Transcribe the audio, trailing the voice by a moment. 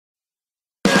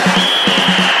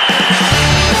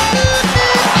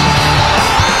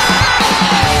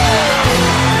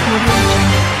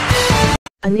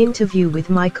An interview with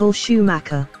Michael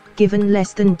Schumacher, given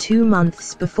less than 2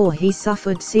 months before he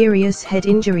suffered serious head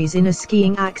injuries in a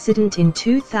skiing accident in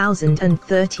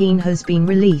 2013, has been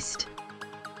released.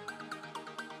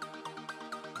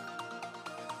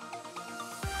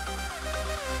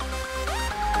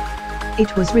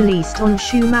 It was released on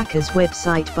Schumacher's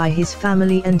website by his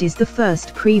family and is the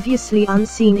first previously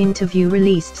unseen interview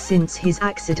released since his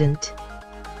accident.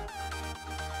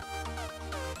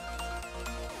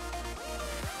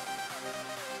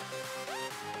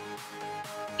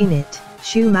 In it,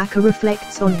 Schumacher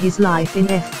reflects on his life in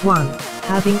F1,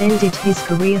 having ended his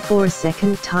career for a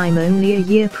second time only a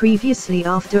year previously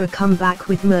after a comeback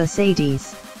with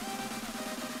Mercedes.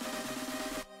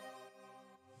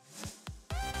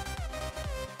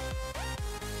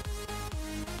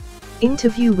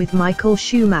 Interview with Michael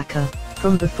Schumacher,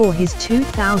 from before his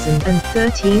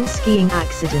 2013 skiing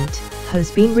accident, has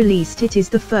been released. It is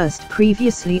the first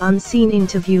previously unseen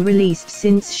interview released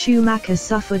since Schumacher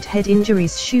suffered head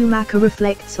injuries. Schumacher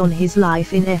reflects on his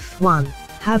life in F1,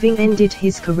 having ended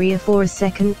his career for a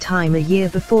second time a year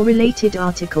before. Related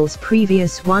articles: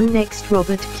 previous one. Next,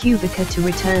 Robert Kubica to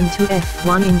return to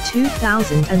F1 in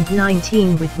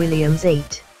 2019 with Williams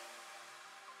 8.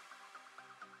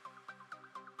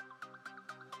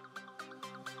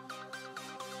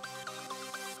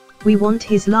 We want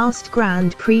his last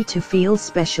Grand Prix to feel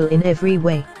special in every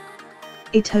way.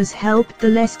 It has helped the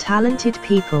less talented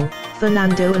people,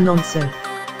 Fernando Alonso.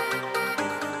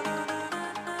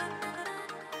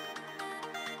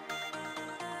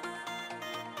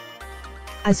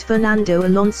 As Fernando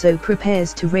Alonso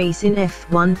prepares to race in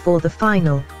F1 for the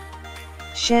final.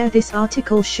 Share this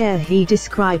article. Share. He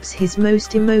describes his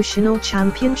most emotional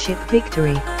championship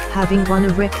victory, having won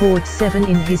a record 7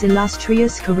 in his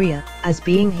illustrious career, as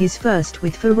being his first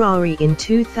with Ferrari in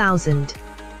 2000.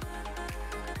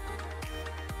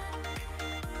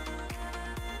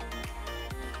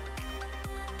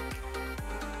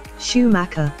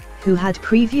 Schumacher, who had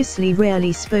previously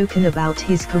rarely spoken about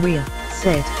his career,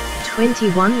 said,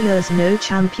 21 years no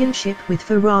championship with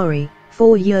Ferrari,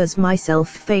 4 years myself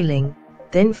failing,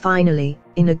 then finally,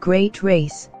 in a great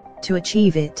race, to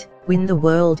achieve it, win the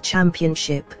World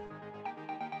Championship.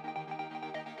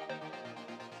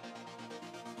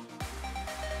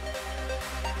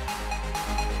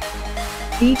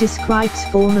 He describes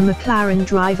former McLaren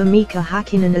driver Mika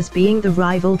Hakkinen as being the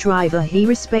rival driver he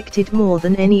respected more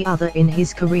than any other in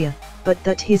his career, but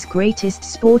that his greatest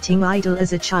sporting idol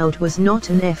as a child was not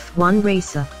an F1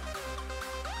 racer.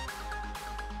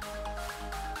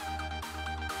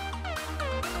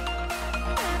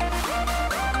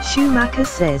 Schumacher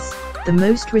says, the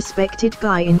most respected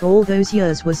guy in all those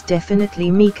years was definitely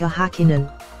Mika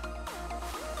Hakkinen.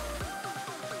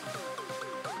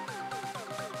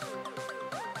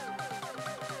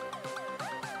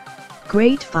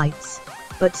 Great fights,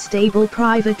 but stable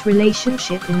private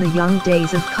relationship in the young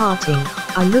days of karting.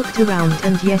 I looked around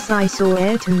and yes, I saw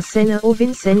Ayrton Senna or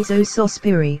Vincenzo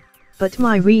Sospiri, but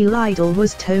my real idol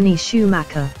was Tony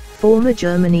Schumacher, former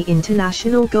Germany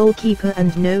international goalkeeper,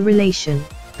 and no relation,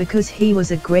 because he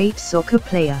was a great soccer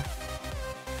player.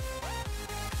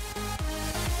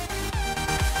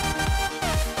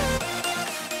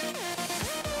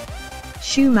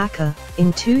 Schumacher,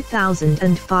 in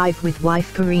 2005 with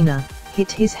wife Karina, hit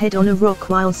his head on a rock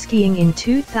while skiing in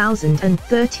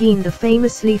 2013. The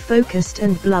famously focused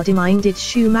and bloody-minded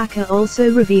Schumacher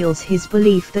also reveals his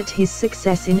belief that his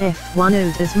success in F1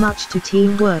 owed as much to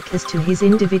teamwork as to his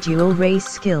individual race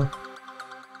skill.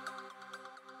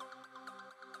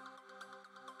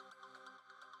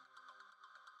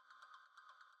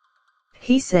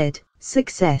 He said,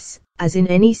 success, as in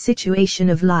any situation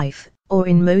of life, or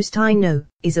in most I know,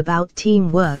 is about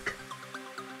teamwork.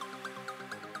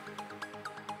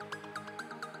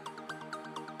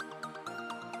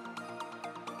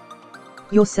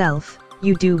 Yourself,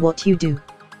 you do what you do.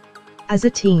 As a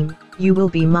team, you will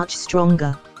be much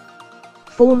stronger.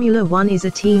 Formula One is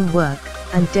a teamwork,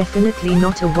 and definitely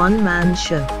not a one-man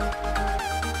show.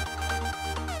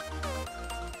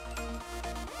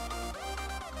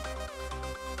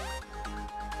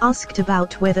 Asked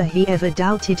about whether he ever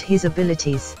doubted his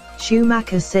abilities,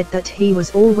 Schumacher said that he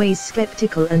was always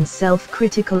skeptical and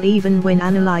self-critical even when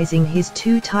analyzing his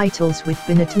 2 titles with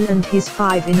Benetton and his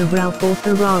 5 in a row for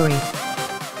Ferrari.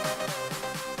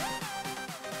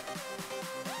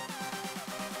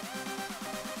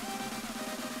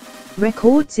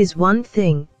 Records is one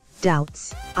thing,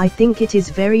 doubts, I think it is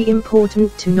very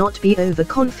important to not be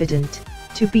overconfident,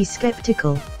 to be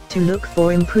skeptical, to look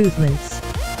for improvements.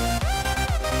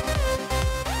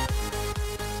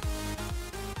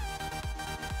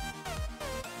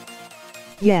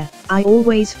 Yeah, I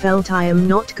always felt I am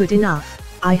not good enough,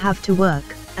 I have to work,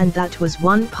 and that was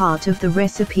one part of the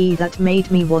recipe that made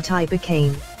me what I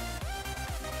became.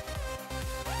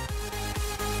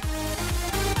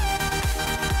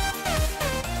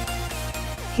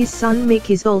 His son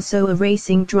Mick is also a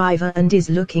racing driver and is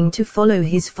looking to follow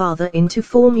his father into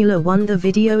Formula One. The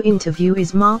video interview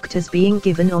is marked as being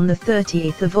given on the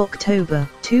 30th of October,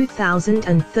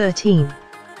 2013.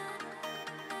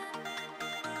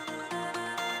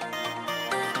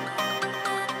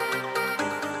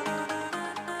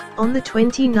 On the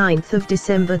 29th of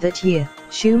December that year,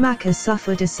 Schumacher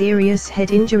suffered a serious head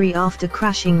injury after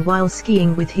crashing while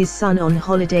skiing with his son on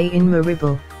holiday in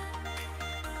Maribel.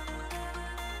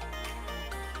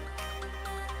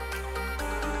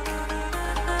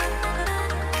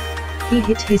 He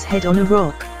hit his head on a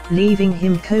rock, leaving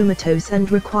him comatose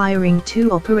and requiring 2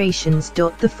 operations.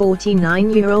 The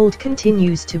 49-year-old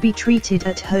continues to be treated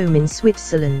at home in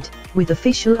Switzerland, with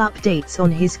official updates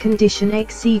on his condition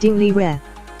exceedingly rare.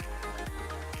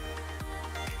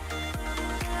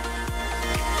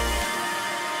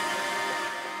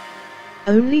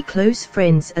 Only close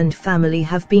friends and family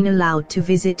have been allowed to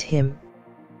visit him.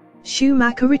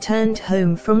 Schumacher returned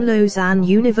home from Lausanne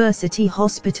University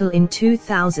Hospital in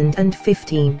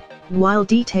 2015, while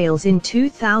details in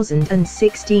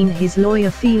 2016 his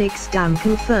lawyer Felix Dam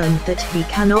confirmed that he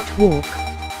cannot walk.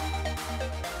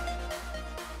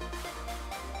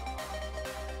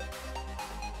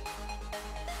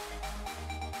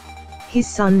 His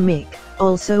son Mick,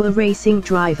 also a racing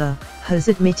driver, has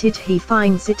admitted he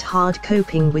finds it hard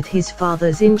coping with his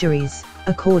father's injuries,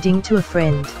 according to a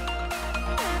friend.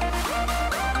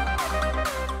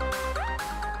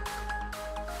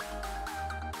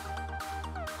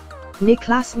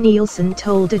 Niklas Nielsen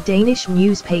told a Danish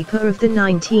newspaper of the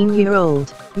 19-year-old,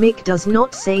 Mick does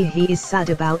not say he is sad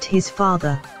about his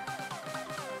father.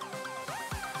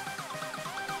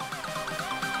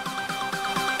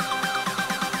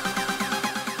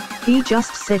 He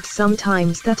just said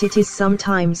sometimes that it is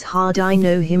sometimes hard. I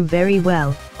know him very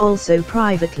well, also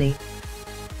privately.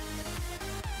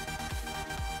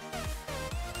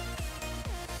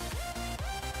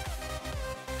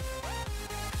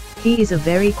 He is a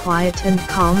very quiet and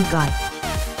calm guy.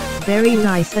 Very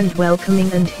nice and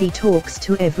welcoming, and he talks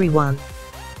to everyone.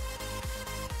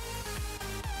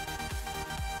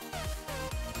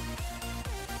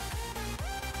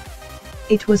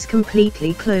 It was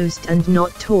completely closed and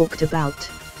not talked about.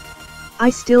 I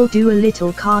still do a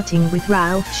little karting with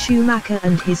Ralf Schumacher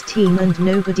and his team, and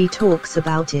nobody talks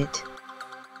about it.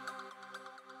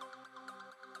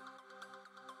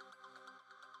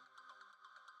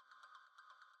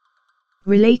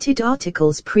 Related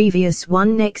articles. Previous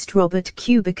one. Next, Robert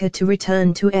Kubica to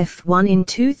return to F1 in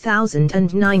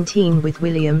 2019 with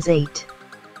Williams 8.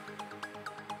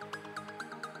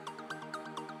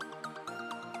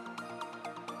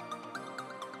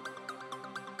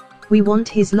 We want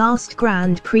his last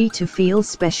Grand Prix to feel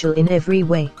special in every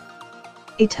way.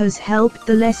 It has helped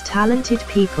the less talented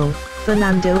people,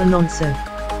 Fernando Alonso.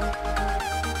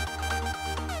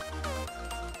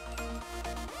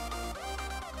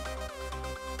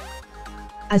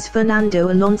 As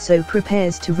Fernando Alonso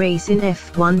prepares to race in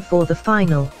F1 for the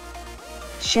final.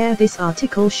 Share this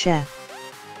article. Share.